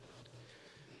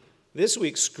This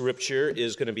week's scripture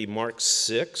is going to be Mark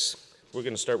 6. We're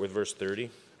going to start with verse 30.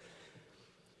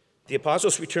 The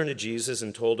apostles returned to Jesus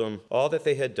and told him all that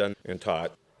they had done and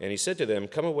taught. And he said to them,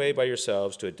 "Come away by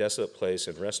yourselves to a desolate place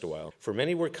and rest a while." For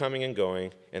many were coming and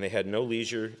going, and they had no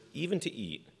leisure even to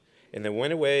eat. And they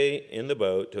went away in the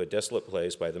boat to a desolate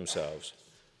place by themselves.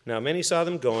 Now many saw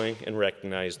them going and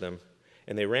recognized them.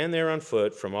 And they ran there on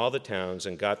foot from all the towns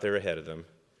and got there ahead of them.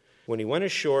 When he went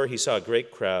ashore, he saw a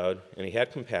great crowd, and he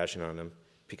had compassion on them,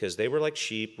 because they were like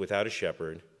sheep without a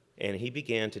shepherd. And he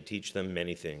began to teach them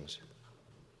many things.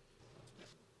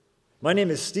 My name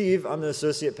is Steve. I'm the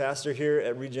associate pastor here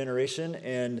at Regeneration,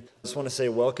 and I just want to say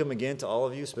welcome again to all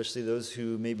of you, especially those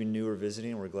who may be new or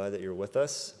visiting. We're glad that you're with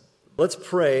us. Let's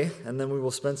pray, and then we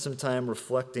will spend some time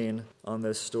reflecting on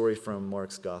this story from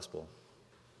Mark's Gospel.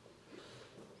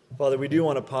 Father, we do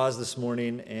want to pause this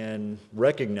morning and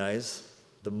recognize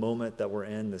the moment that we're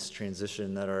in, this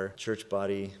transition that our church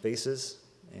body faces.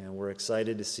 And we're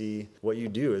excited to see what you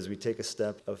do as we take a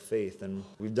step of faith. And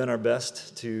we've done our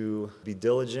best to be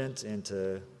diligent and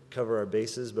to cover our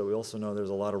bases, but we also know there's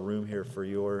a lot of room here for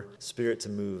your Spirit to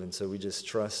move. And so we just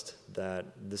trust that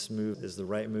this move is the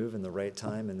right move in the right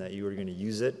time and that you are going to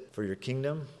use it for your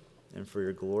kingdom and for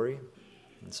your glory.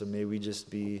 And so may we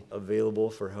just be available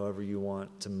for however you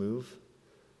want to move.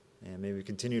 And may we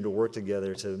continue to work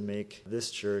together to make this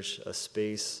church a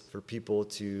space for people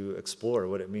to explore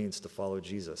what it means to follow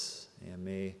Jesus. And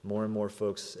may more and more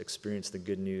folks experience the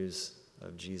good news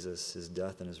of Jesus, his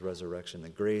death and his resurrection, the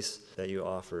grace that you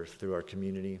offer through our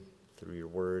community, through your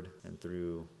word, and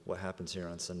through what happens here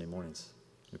on Sunday mornings.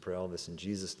 We pray all this in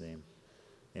Jesus' name.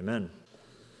 Amen.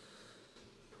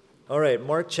 All right,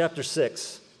 Mark chapter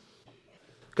 6.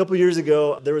 A couple years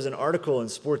ago, there was an article in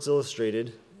Sports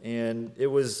Illustrated, and it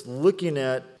was looking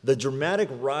at the dramatic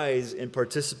rise in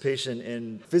participation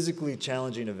in physically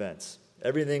challenging events.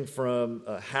 Everything from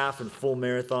half and full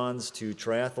marathons to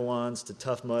triathlons to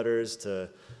Tough Mudders to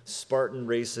Spartan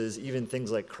races, even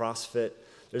things like CrossFit.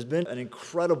 There's been an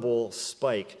incredible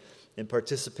spike in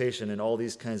participation in all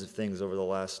these kinds of things over the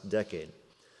last decade.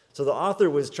 So the author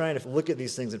was trying to look at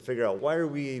these things and figure out, why are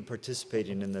we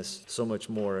participating in this so much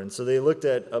more? And so they looked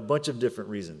at a bunch of different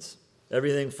reasons.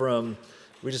 Everything from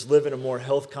we just live in a more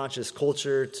health-conscious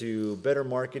culture to better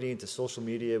marketing to social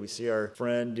media. We see our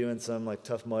friend doing some like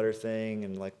Tough Mudder thing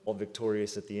and like all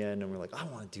victorious at the end, and we're like, I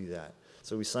want to do that.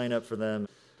 So we sign up for them.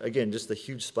 Again, just a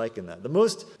huge spike in that. The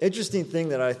most interesting thing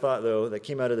that I thought, though, that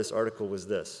came out of this article was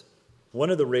this. One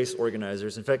of the race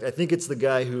organizers, in fact, I think it's the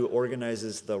guy who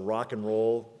organizes the rock and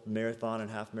roll marathon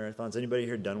and half marathons. Anybody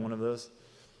here done one of those?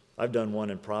 I've done one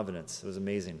in Providence. It was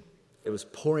amazing. It was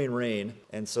pouring rain,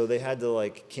 and so they had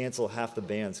to cancel half the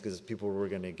bands because people were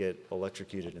going to get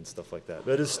electrocuted and stuff like that.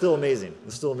 But it's still amazing.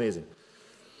 It's still amazing.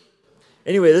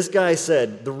 Anyway, this guy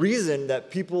said, the reason that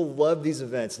people love these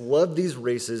events, love these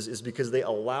races, is because they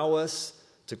allow us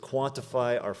to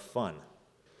quantify our fun.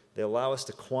 They allow us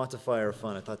to quantify our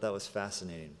fun. I thought that was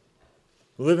fascinating.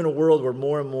 We live in a world where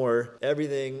more and more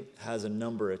everything has a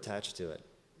number attached to it.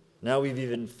 Now we've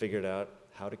even figured out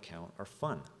how to count our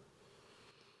fun.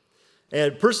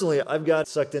 And personally, I've got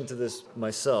sucked into this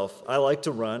myself. I like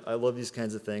to run. I love these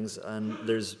kinds of things. And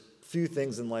there's few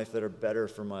things in life that are better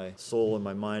for my soul and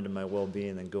my mind and my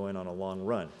well-being than going on a long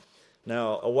run.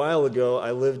 Now, a while ago,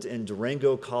 I lived in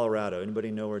Durango, Colorado.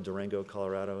 Anybody know where Durango,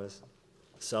 Colorado is?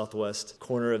 Southwest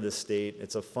corner of the state.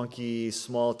 It's a funky,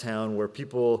 small town where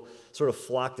people sort of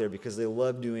flock there because they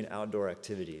love doing outdoor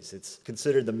activities. It's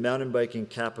considered the mountain biking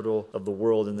capital of the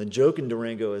world. And the joke in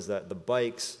Durango is that the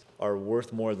bikes are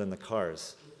worth more than the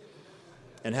cars.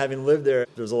 And having lived there,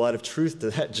 there's a lot of truth to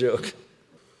that joke.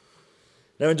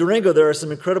 Now in Durango, there are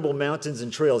some incredible mountains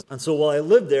and trails. And so while I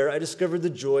lived there, I discovered the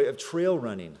joy of trail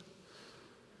running.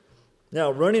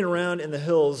 Now, running around in the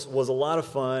hills was a lot of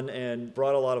fun and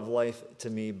brought a lot of life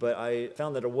to me, but I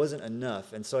found that it wasn't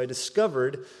enough. And so I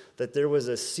discovered that there was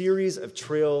a series of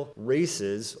trail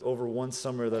races over one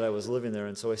summer that I was living there.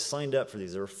 And so I signed up for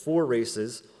these. There were 4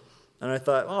 races. And I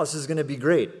thought, this is going to be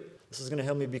great. This is going to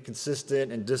help me be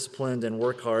consistent and disciplined and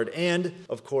work hard. And,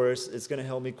 of course, it's going to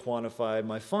help me quantify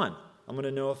my fun. I'm going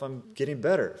to know if I'm getting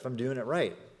better, if I'm doing it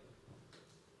right.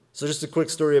 So just a quick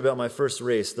story about my first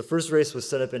race. The first race was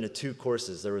set up into 2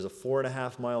 courses. There was a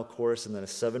 4.5-mile course and then a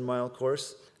 7-mile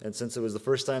course. And since it was the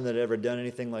first time that I'd ever done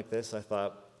anything like this, I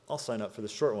thought, I'll sign up for the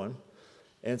short one.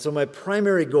 And so my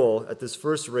primary goal at this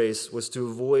first race was to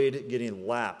avoid getting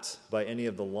lapped by any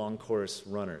of the long course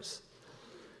runners.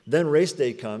 Then race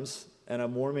day comes, and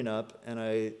I'm warming up, and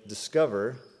I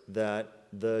discover that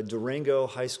the Durango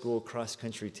High School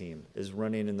cross-country team is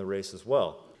running in the race as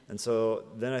well. And so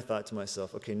then I thought to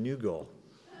myself, okay, new goal.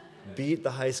 beat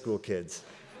the high school kids.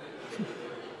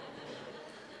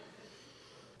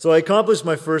 So I accomplished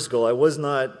my first goal. I was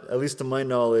not, at least to my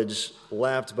knowledge,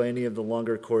 lapped by any of the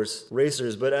longer course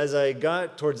racers. But as I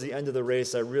got towards the end of the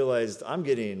race, I realized I'm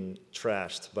getting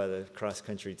trashed by the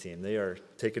cross-country team. They are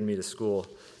taking me to school,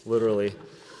 literally.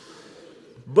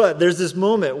 But there's this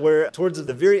moment where towards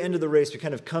the very end of the race, we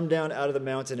kind of come down out of the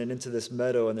mountain and into this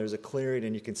meadow, and there's a clearing,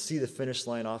 and you can see the finish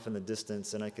line off in the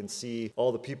distance, and I can see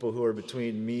all the people who are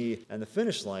between me and the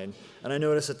finish line, and I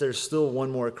notice that there's still one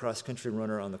more cross-country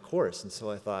runner on the course, and so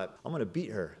I thought, I'm going to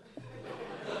beat her.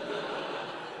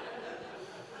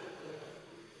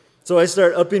 So I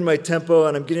start upping my tempo,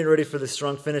 and I'm getting ready for the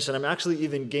strong finish, and I'm actually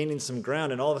even gaining some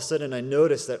ground, and all of a sudden I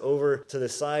notice that over to the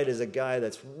side is a guy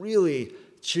that's really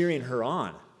cheering her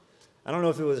on. I don't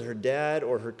know if it was her dad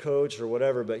or her coach or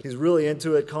whatever, but he's really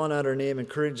into it, calling out her name,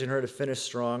 encouraging her to finish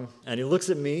strong. And he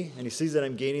looks at me, and he sees that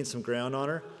I'm gaining some ground on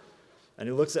her. And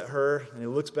he looks at her, and he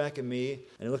looks back at me,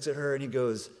 and he looks at her, and he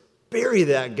goes, "Bury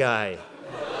that guy."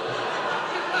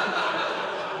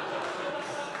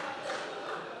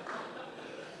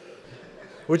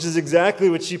 Which is exactly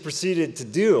what she proceeded to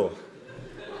do.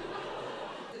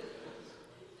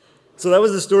 So that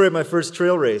was the story of my first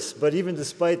trail race, but even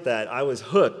despite that, I was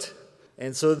hooked.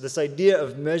 And so this idea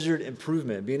of measured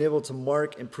improvement, being able to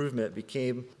mark improvement,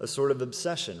 became a sort of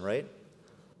obsession, right?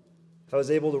 If I was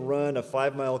able to run a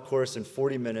 5-mile course in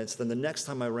 40 minutes, then the next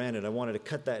time I ran it, I wanted to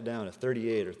cut that down to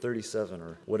 38 or 37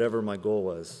 or whatever my goal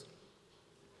was.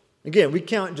 Again, we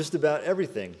count just about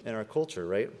everything in our culture,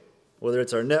 right? Whether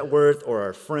it's our net worth or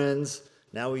our friends,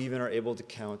 now we even are able to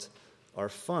count our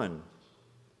fun.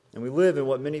 And we live in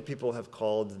what many people have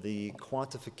called the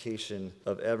quantification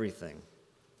of everything,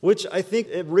 which I think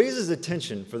it raises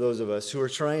attention for those of us who are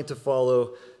trying to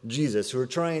follow Jesus, who are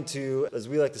trying to, as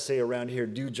we like to say around here,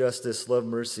 do justice, love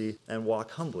mercy, and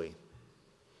walk humbly.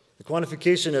 The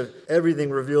quantification of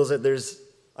everything reveals that there's,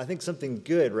 I think, something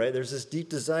good, right? There's this deep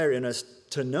desire in us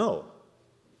to know.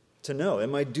 To know,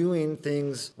 am I doing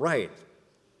things right?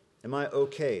 Am I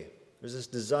okay? There's this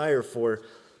desire for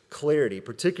clarity,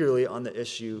 particularly on the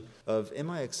issue of, am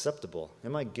I acceptable?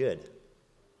 Am I good?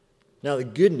 Now, the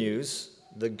good news,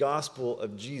 the gospel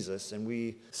of Jesus, and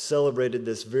we celebrated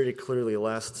this very clearly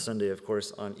last Sunday, of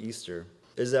course, on Easter,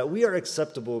 is that we are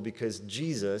acceptable because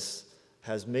Jesus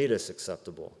has made us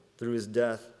acceptable through his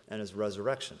death and his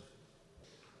resurrection.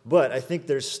 But I think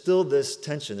there's still this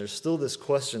tension, there's still this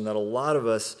question that a lot of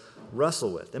us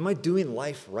wrestle with. Am I doing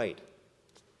life right?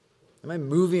 Am I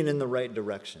moving in the right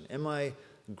direction? Am I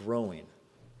growing?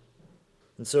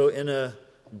 And so in a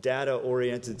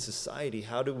data-oriented society,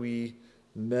 how do we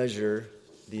measure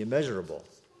the immeasurable?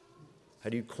 How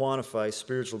do you quantify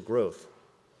spiritual growth?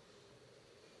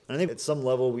 And I think at some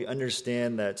level we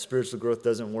understand that spiritual growth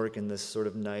doesn't work in this sort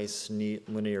of nice, neat,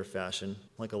 linear fashion,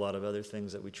 like a lot of other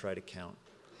things that we try to count.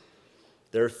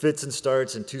 There are fits and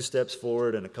starts and 2 steps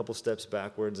forward and a couple steps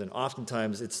backwards, and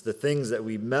oftentimes it's the things that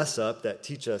we mess up that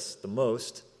teach us the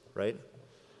most, right?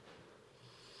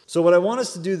 So what I want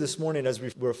us to do this morning as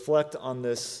we reflect on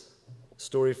this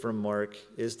story from Mark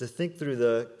is to think through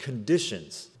the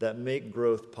conditions that make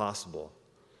growth possible.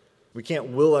 We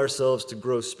can't will ourselves to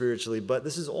grow spiritually, but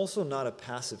this is also not a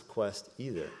passive quest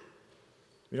either.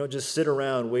 We don't just sit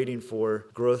around waiting for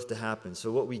growth to happen.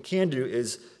 So what we can do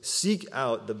is seek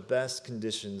out the best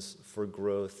conditions for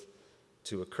growth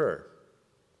to occur.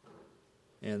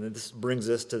 And this brings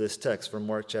us to this text from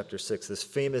Mark chapter 6, this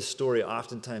famous story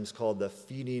oftentimes called the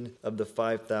feeding of the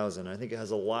 5,000. I think it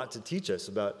has a lot to teach us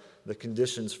about the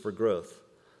conditions for growth.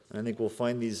 And I think we'll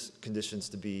find these conditions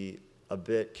to be a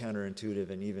bit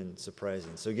counterintuitive and even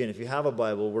surprising. So again, if you have a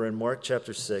Bible, we're in Mark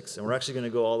chapter 6, and we're actually going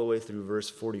to go all the way through verse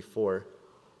 44.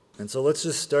 And so let's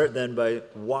just start then by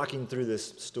walking through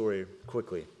this story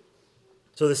quickly.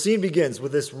 So the scene begins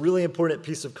with this really important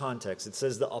piece of context. It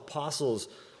says the apostles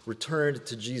returned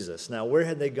to Jesus. Now, where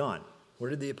had they gone? Where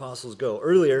did the apostles go?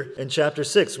 Earlier in chapter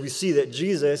 6, we see that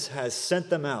Jesus has sent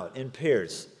them out in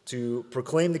pairs to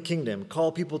proclaim the kingdom,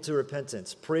 call people to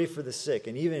repentance, pray for the sick,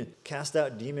 and even cast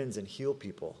out demons and heal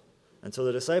people. And so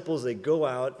the disciples, they go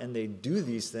out and they do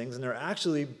these things, and they're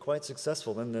actually quite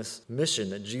successful in this mission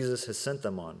that Jesus has sent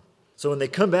them on. So when they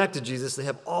come back to Jesus, they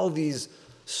have all these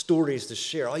stories to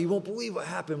share. Oh, you won't believe what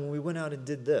happened when we went out and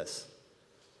did this.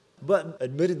 But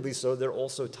admittedly so, they're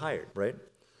also tired, right?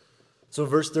 So in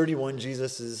verse 31,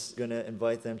 Jesus is going to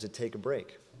invite them to take a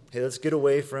break. Hey, let's get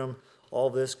away from all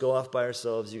this, go off by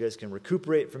ourselves. You guys can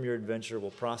recuperate from your adventure.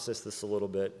 We'll process this a little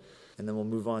bit, and then we'll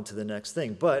move on to the next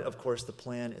thing. But, of course, the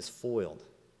plan is foiled.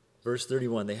 Verse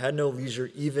 31, they had no leisure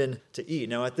even to eat.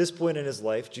 Now, at this point in his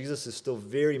life, Jesus is still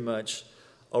very much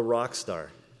a rock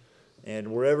star.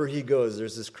 And wherever he goes,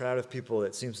 there's this crowd of people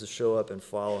that seems to show up and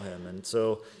follow him. And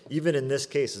so even in this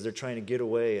case, as they're trying to get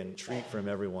away and retreat from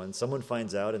everyone, someone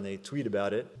finds out and they tweet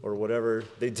about it or whatever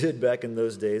they did back in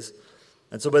those days.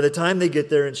 And so by the time they get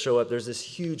there and show up, there's this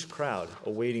huge crowd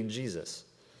awaiting Jesus.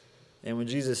 And when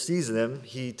Jesus sees them,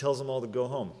 he tells them all to go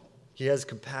home. He has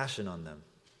compassion on them.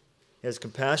 He has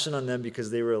compassion on them because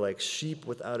they were like sheep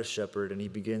without a shepherd, and he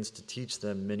begins to teach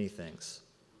them many things.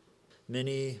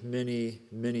 Many, many,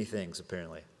 many things,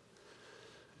 apparently.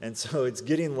 And so it's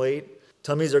getting late.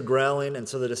 Tummies are growling, and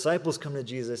so the disciples come to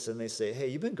Jesus and they say, hey,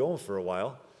 you've been going for a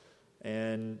while,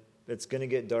 and it's going to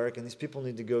get dark, and these people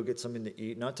need to go get something to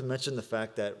eat, not to mention the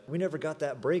fact that we never got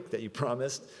that break that you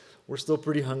promised. We're still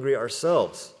pretty hungry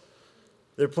ourselves.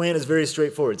 Their plan is very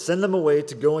straightforward. Send them away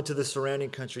to go into the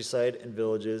surrounding countryside and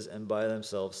villages and buy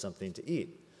themselves something to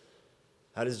eat.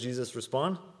 How does Jesus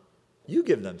respond? You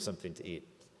give them something to eat.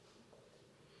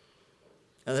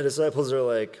 And the disciples are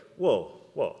like, whoa,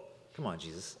 come on,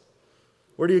 Jesus.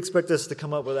 Where do you expect us to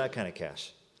come up with that kind of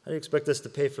cash? How do you expect us to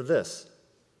pay for this?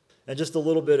 And just a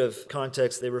little bit of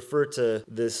context, they refer to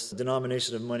this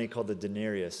denomination of money called the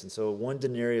denarius. And so one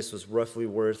denarius was roughly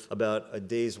worth about a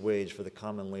day's wage for the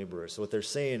common laborer. So what they're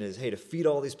saying is, hey, to feed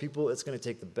all these people, it's going to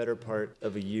take the better part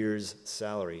of a year's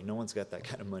salary. No one's got that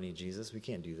kind of money, Jesus. We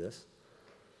can't do this.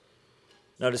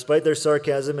 Now, despite their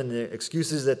sarcasm and the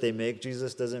excuses that they make,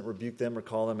 Jesus doesn't rebuke them or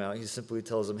call them out. He simply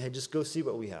tells them, hey, just go see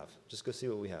what we have. Just go see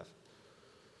what we have.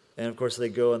 And of course, they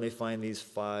go and they find these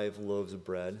 5 loaves of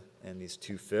bread and these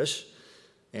 2 fish.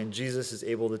 And Jesus is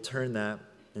able to turn that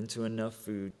into enough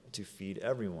food to feed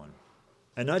everyone.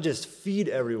 And not just feed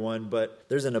everyone, but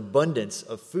there's an abundance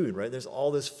of food, right? There's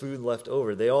all this food left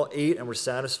over. They all ate and were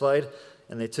satisfied,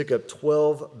 and they took up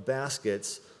 12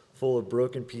 baskets full of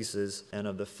broken pieces and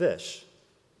of the fish.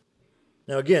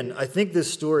 Now, again, I think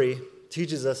this story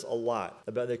teaches us a lot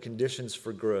about the conditions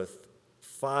for growth.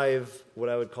 5, what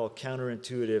I would call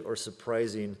counterintuitive or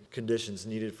surprising conditions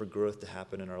needed for growth to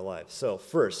happen in our lives. So,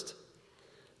 first,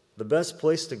 the best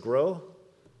place to grow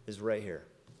is right here.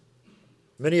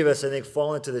 Many of us, I think,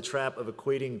 fall into the trap of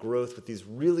equating growth with these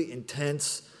really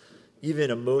intense,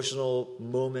 even emotional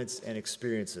moments and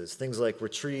experiences. Things like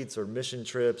retreats or mission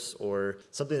trips or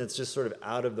something that's just sort of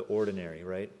out of the ordinary,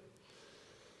 right?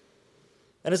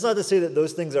 And it's not to say that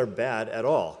those things are bad at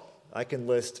all. I can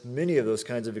list many of those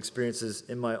kinds of experiences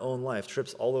in my own life,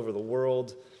 trips all over the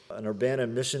world, an Urbana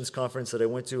missions conference that I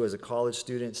went to as a college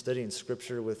student, studying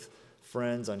scripture with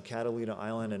friends on Catalina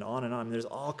Island, and on and on. There's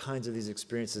all kinds of these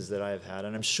experiences that I have had,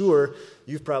 and I'm sure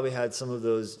you've probably had some of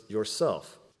those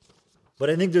yourself.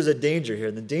 But I think there's a danger here,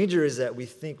 and the danger is that we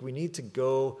think we need to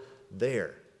go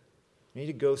there. We need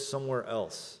to go somewhere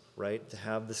else, right, to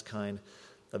have this kind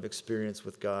of experience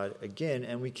with God again,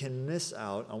 and we can miss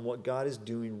out on what God is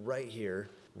doing right here,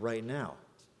 right now.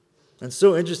 And it's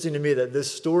so interesting to me that this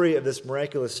story of this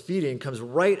miraculous feeding comes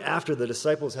right after the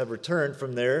disciples have returned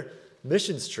from their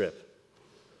missions trip.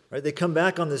 Right? They come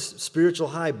back on this spiritual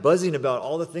high, buzzing about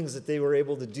all the things that they were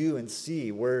able to do and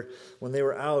see, where when they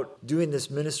were out doing this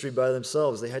ministry by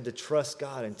themselves, they had to trust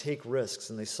God and take risks,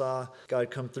 and they saw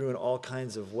God come through in all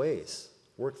kinds of ways.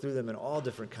 Work through them in all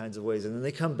different kinds of ways. And then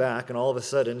they come back, and all of a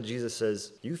sudden, Jesus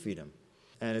says, you feed them.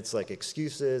 And it's like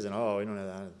excuses, and we don't know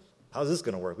that. How's this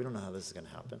going to work? We don't know how this is going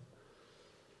to happen.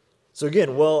 So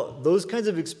again, while those kinds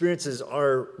of experiences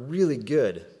are really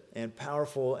good and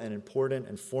powerful and important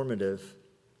and formative,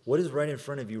 what is right in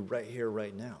front of you right here,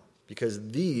 right now?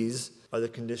 Because these are the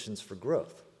conditions for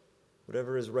growth.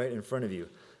 Whatever is right in front of you.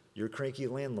 Your cranky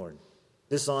landlord,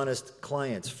 dishonest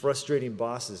clients, frustrating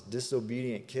bosses,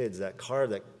 disobedient kids, that car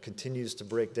that continues to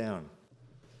break down.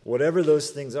 Whatever those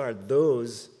things are,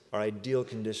 those are ideal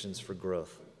conditions for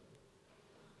growth.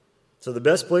 So the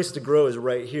best place to grow is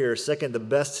right here. Second, the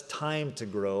best time to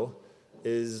grow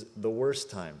is the worst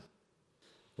time.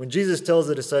 When Jesus tells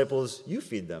the disciples, you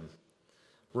feed them.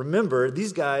 Remember,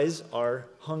 these guys are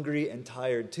hungry and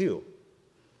tired too.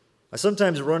 I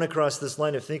sometimes run across this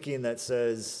line of thinking that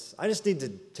says, I just need to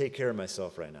take care of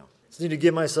myself right now. I just need to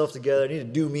get myself together. I need to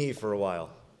do me for a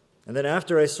while. And then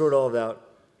after I sort all of that out,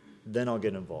 then I'll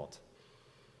get involved.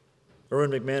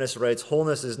 Erwin McManus writes,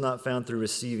 wholeness is not found through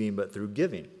receiving, but through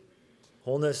giving.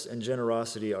 Wholeness and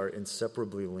generosity are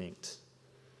inseparably linked.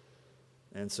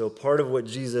 And so part of what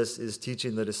Jesus is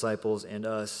teaching the disciples and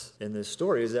us in this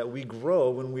story is that we grow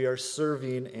when we are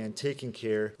serving and taking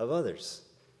care of others.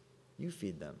 You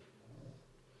feed them.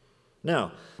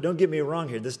 Now, don't get me wrong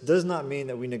here. This does not mean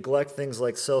that we neglect things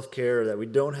like self-care or that we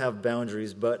don't have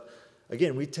boundaries, but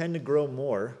again, we tend to grow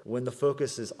more when the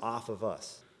focus is off of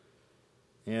us.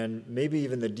 And maybe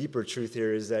even the deeper truth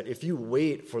here is that if you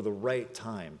wait for the right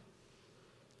time,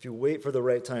 If you wait for the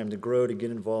right time to grow, to get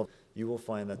involved, you will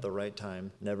find that the right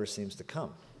time never seems to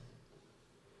come.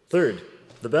 Third,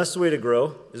 the best way to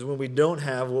grow is when we don't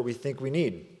have what we think we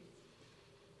need.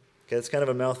 Okay, that's kind of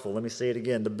a mouthful. Let me say it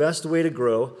again. The best way to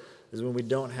grow is when we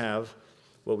don't have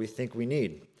what we think we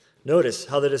need. Notice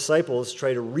how the disciples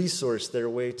try to resource their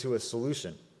way to a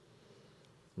solution.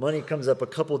 Money comes up a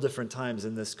couple different times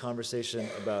in this conversation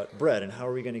about bread and how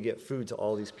are we going to get food to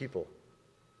all these people.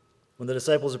 When the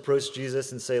disciples approach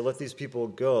Jesus and say, let these people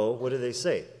go, what do they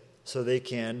say? So they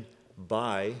can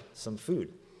buy some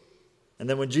food. And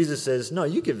then when Jesus says, no,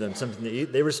 you give them something to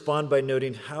eat, they respond by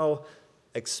noting how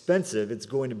expensive it's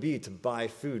going to be to buy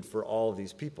food for all of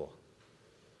these people.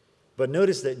 But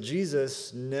notice that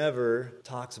Jesus never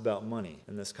talks about money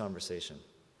in this conversation.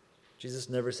 Jesus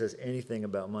never says anything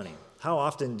about money. How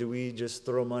often do we just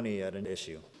throw money at an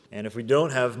issue? And if we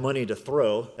don't have money to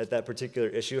throw at that particular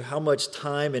issue, how much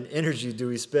time and energy do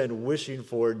we spend wishing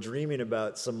for, dreaming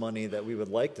about some money that we would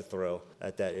like to throw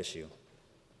at that issue?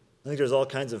 I think there's all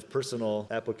kinds of personal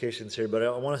applications here, but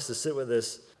I want us to sit with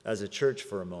this as a church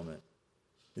for a moment.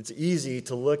 It's easy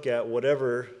to look at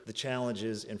whatever the challenge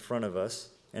is in front of us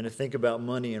and to think about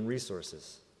money and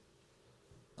resources.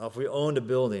 If we owned a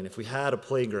building, if we had a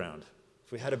playground,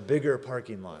 if we had a bigger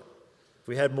parking lot, if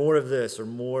we had more of this or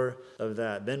more of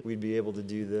that, then we'd be able to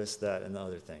do this, that, and the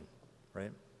other thing,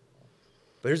 right?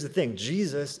 But here's the thing.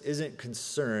 Jesus isn't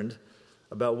concerned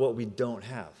about what we don't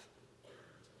have.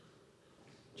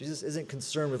 Jesus isn't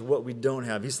concerned with what we don't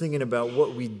have. He's thinking about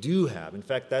what we do have. In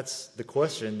fact, that's the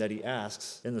question that he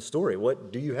asks in the story.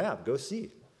 What do you have? Go see.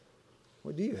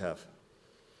 What do you have?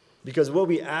 Because what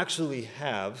we actually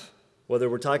have, whether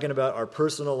we're talking about our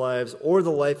personal lives or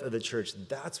the life of the church,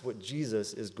 that's what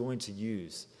Jesus is going to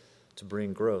use to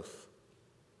bring growth.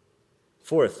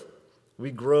 Fourth,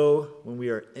 we grow when we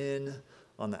are in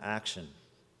on the action.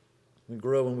 We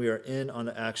grow when we are in on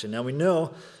the action. Now we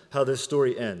know how this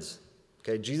story ends.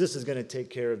 Okay, Jesus is going to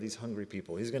take care of these hungry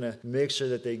people. He's going to make sure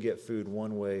that they get food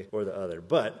one way or the other.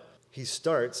 But he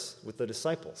starts with the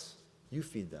disciples. You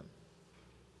feed them.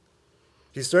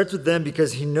 He starts with them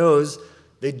because he knows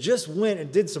they just went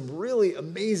and did some really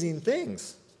amazing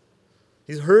things.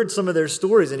 He's heard some of their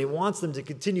stories, and he wants them to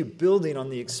continue building on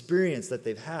the experience that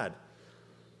they've had.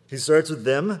 He starts with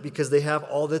them because they have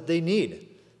all that they need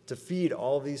to feed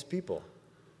all these people.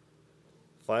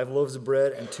 5 loaves of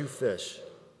bread and 2 fish.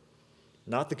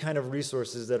 Not the kind of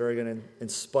resources that are going to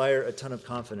inspire a ton of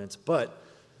confidence, but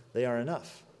they are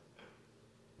enough.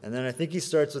 And then I think he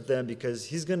starts with them because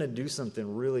he's going to do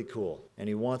something really cool, and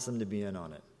he wants them to be in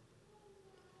on it.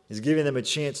 He's giving them a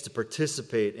chance to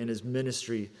participate in his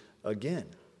ministry again,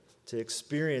 to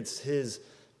experience his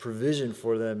provision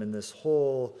for them in this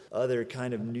whole other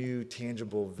kind of new,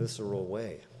 tangible, visceral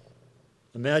way.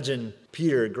 Imagine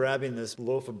Peter grabbing this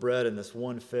loaf of bread and this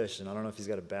 1 fish, and I don't know if he's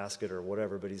got a basket or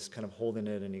whatever, but he's kind of holding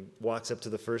it, and he walks up to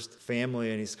the first family,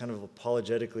 and he's kind of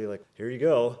apologetically like, here you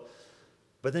go.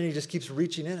 But then he just keeps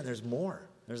reaching in, and there's more.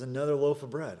 There's another loaf of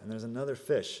bread, and there's another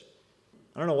fish.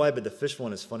 I don't know why, but the fish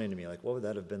one is funny to me. Like, what would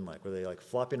that have been like? Were they like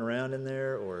flopping around in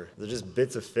there, or were there just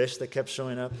bits of fish that kept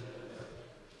showing up?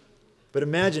 But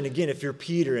imagine, again, if you're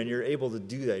Peter and you're able to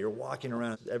do that, you're walking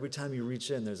around. Every time you reach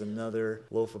in, there's another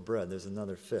loaf of bread. There's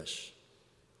another fish.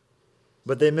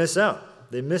 But they miss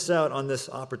out. They miss out on this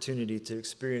opportunity to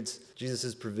experience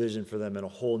Jesus' provision for them in a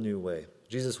whole new way.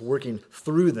 Jesus working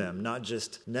through them, not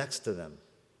just next to them.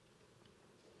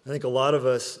 I think a lot of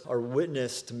us are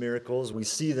witness to miracles. We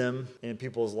see them in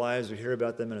people's lives. We hear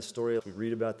about them in a story. We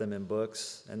read about them in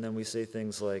books. And then we say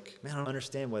things like, man, I don't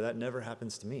understand why that never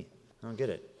happens to me. I don't get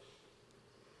it.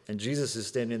 And Jesus is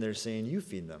standing there saying, you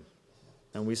feed them.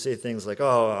 And we say things like,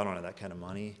 oh, I don't have that kind of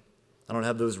money. I don't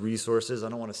have those resources. I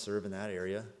don't want to serve in that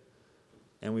area.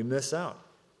 And we miss out.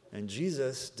 And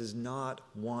Jesus does not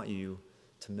want you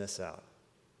to miss out.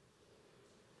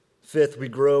 Fifth, we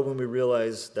grow when we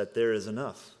realize that there is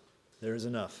enough. There is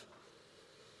enough.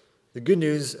 The good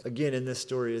news, again, in this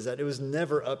story is that it was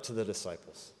never up to the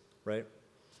disciples, right?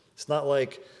 It's not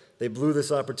like they blew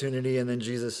this opportunity and then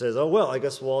Jesus says, oh, well, I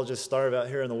guess we'll all just starve out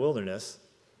here in the wilderness.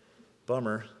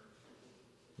 Bummer.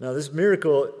 Now, this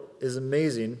miracle is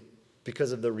amazing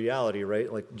because of the reality,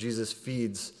 right? Like Jesus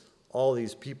feeds all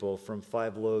these people from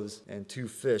 5 loaves and 2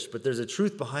 fish. But there's a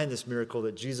truth behind this miracle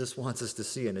that Jesus wants us to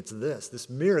see, and it's this. This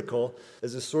miracle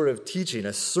is a sort of teaching,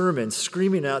 a sermon,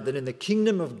 screaming out that in the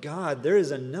kingdom of God, there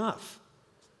is enough.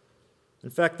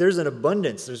 In fact, there's an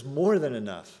abundance. There's more than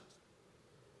enough.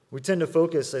 We tend to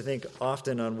focus, I think,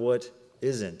 often on what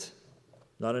isn't.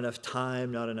 Not enough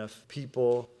time, not enough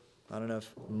people, not enough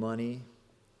money,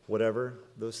 whatever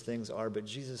those things are. But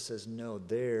Jesus says, no,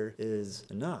 there is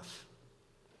enough.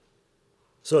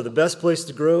 So the best place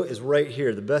to grow is right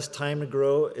here. The best time to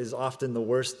grow is often the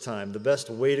worst time. The best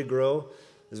way to grow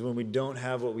is when we don't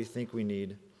have what we think we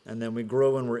need. And then we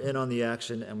grow when we're in on the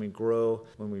action, and we grow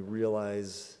when we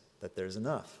realize that there's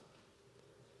enough.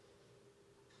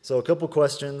 So a couple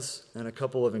questions and a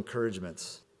couple of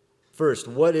encouragements. First,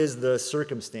 what is the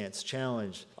circumstance,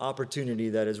 challenge, opportunity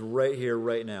that is right here,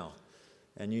 right now?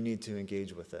 And you need to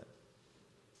engage with it.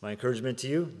 My encouragement to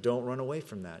you, don't run away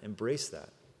from that. Embrace that.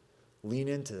 Lean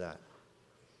into that.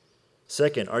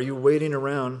 Second, are you waiting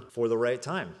around for the right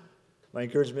time? My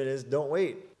encouragement is don't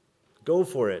wait. Go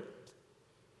for it.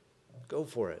 Go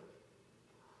for it.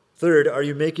 Third, are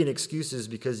you making excuses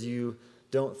because you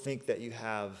don't think that you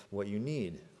have what you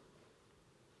need?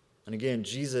 And again,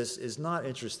 Jesus is not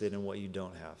interested in what you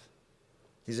don't have.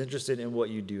 He's interested in what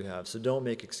you do have. So don't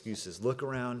make excuses. Look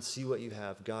around, see what you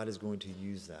have. God is going to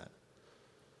use that.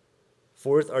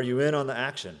 Fourth, are you in on the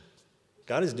action?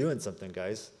 God is doing something,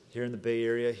 guys, here in the Bay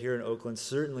Area, here in Oakland,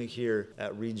 certainly here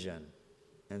at Regen.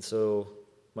 And so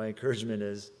my encouragement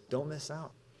is don't miss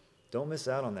out. Don't miss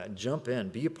out on that. Jump in.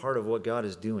 Be a part of what God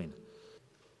is doing.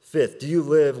 Fifth, do you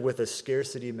live with a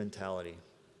scarcity mentality?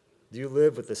 Do you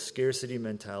live with a scarcity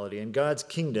mentality? In God's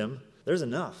kingdom, there's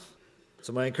enough.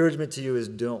 So my encouragement to you is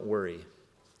don't worry.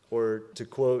 Or to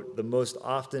quote the most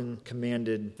often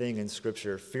commanded thing in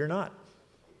Scripture, fear not.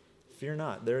 Fear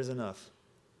not. There is enough.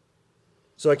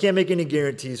 So I can't make any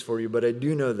guarantees for you, but I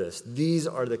do know this. These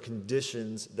are the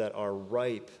conditions that are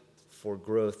ripe for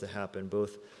growth to happen,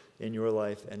 both in your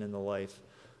life and in the life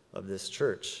of this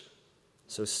church.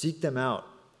 So seek them out.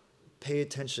 Pay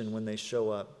attention when they show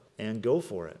up and go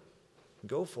for it.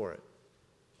 Go for it.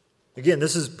 Again,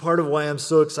 this is part of why I'm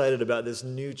so excited about this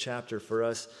new chapter for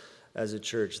us as a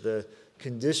church. The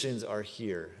conditions are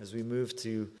here as we move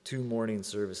to 2 morning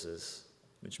services,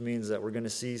 which means that we're going to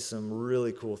see some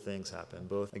really cool things happen,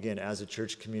 both, again, as a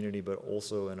church community, but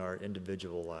also in our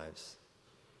individual lives.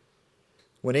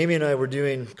 When Amy and I were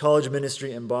doing college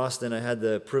ministry in Boston, I had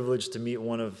the privilege to meet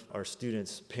one of our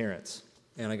students' parents.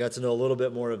 And I got to know a little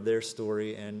bit more of their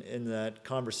story. And in that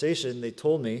conversation, they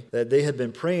told me that they had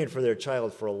been praying for their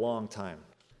child for a long time.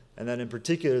 And that in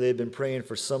particular, they had been praying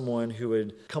for someone who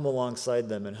would come alongside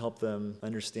them and help them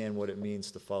understand what it means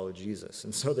to follow Jesus.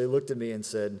 And so they looked at me and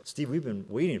said, Steve, we've been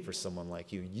waiting for someone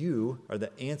like you. You are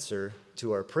the answer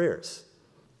to our prayers.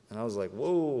 And I was like,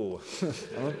 whoa,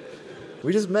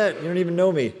 we just met. You don't even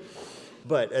know me.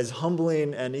 But as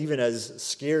humbling and even as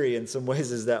scary in some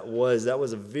ways as that was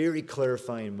a very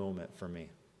clarifying moment for me.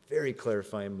 Very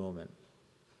clarifying moment.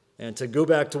 And to go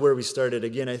back to where we started,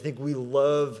 again, I think we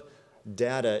love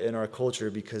data in our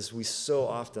culture because we so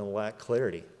often lack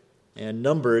clarity. And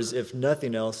numbers, if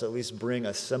nothing else, at least bring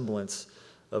a semblance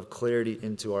of clarity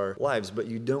into our lives. But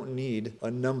you don't need a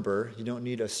number, you don't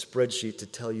need a spreadsheet to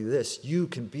tell you this. You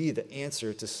can be the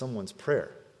answer to someone's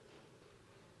prayer.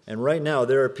 And right now,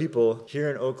 there are people here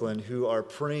in Oakland who are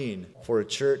praying for a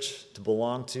church to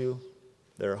belong to.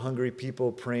 There are hungry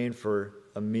people praying for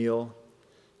a meal,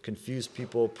 confused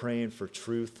people praying for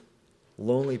truth,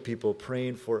 lonely people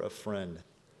praying for a friend.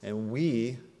 And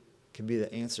we can be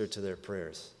the answer to their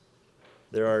prayers.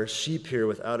 There are sheep here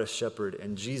without a shepherd,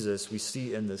 and Jesus, we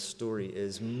see in this story,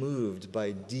 is moved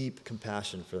by deep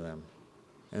compassion for them.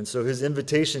 And so his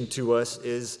invitation to us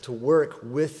is to work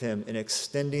with him in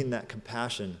extending that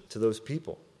compassion to those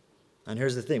people. And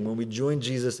here's the thing. When we join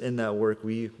Jesus in that work,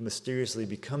 we mysteriously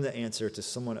become the answer to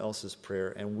someone else's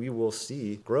prayer, and we will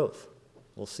see growth.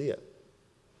 We'll see it.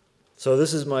 So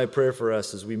this is my prayer for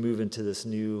us as we move into this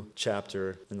new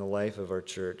chapter in the life of our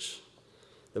church,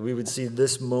 that we would see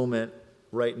this moment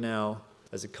right now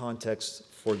as a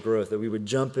context for growth, that we would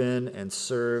jump in and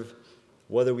serve,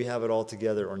 whether we have it all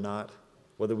together or not,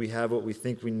 whether we have what we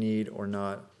think we need or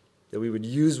not, that we would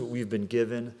use what we've been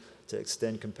given to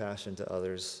extend compassion to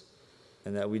others,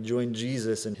 and that we join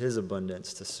Jesus in his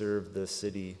abundance to serve the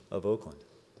city of Oakland.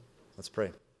 Let's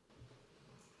pray.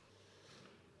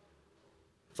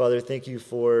 Father, thank you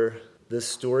for this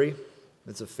story.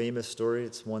 It's a famous story.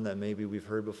 It's one that maybe we've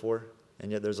heard before,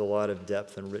 and yet there's a lot of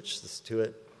depth and richness to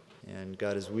it. And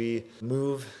God, as we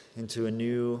move into a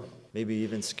new, maybe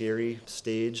even scary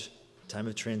stage, time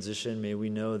of transition, may we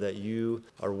know that you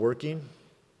are working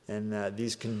and that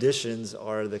these conditions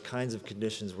are the kinds of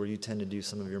conditions where you tend to do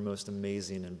some of your most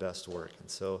amazing and best work.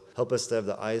 And so help us to have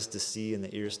the eyes to see and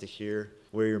the ears to hear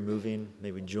where you're moving.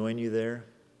 May we join you there.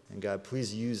 And God,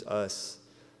 please use us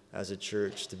as a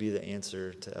church to be the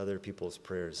answer to other people's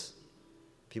prayers.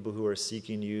 People who are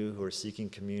seeking you, who are seeking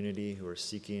community, who are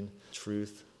seeking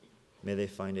truth. May they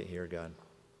find it here, God.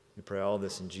 We pray all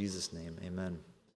this in Jesus' name. Amen.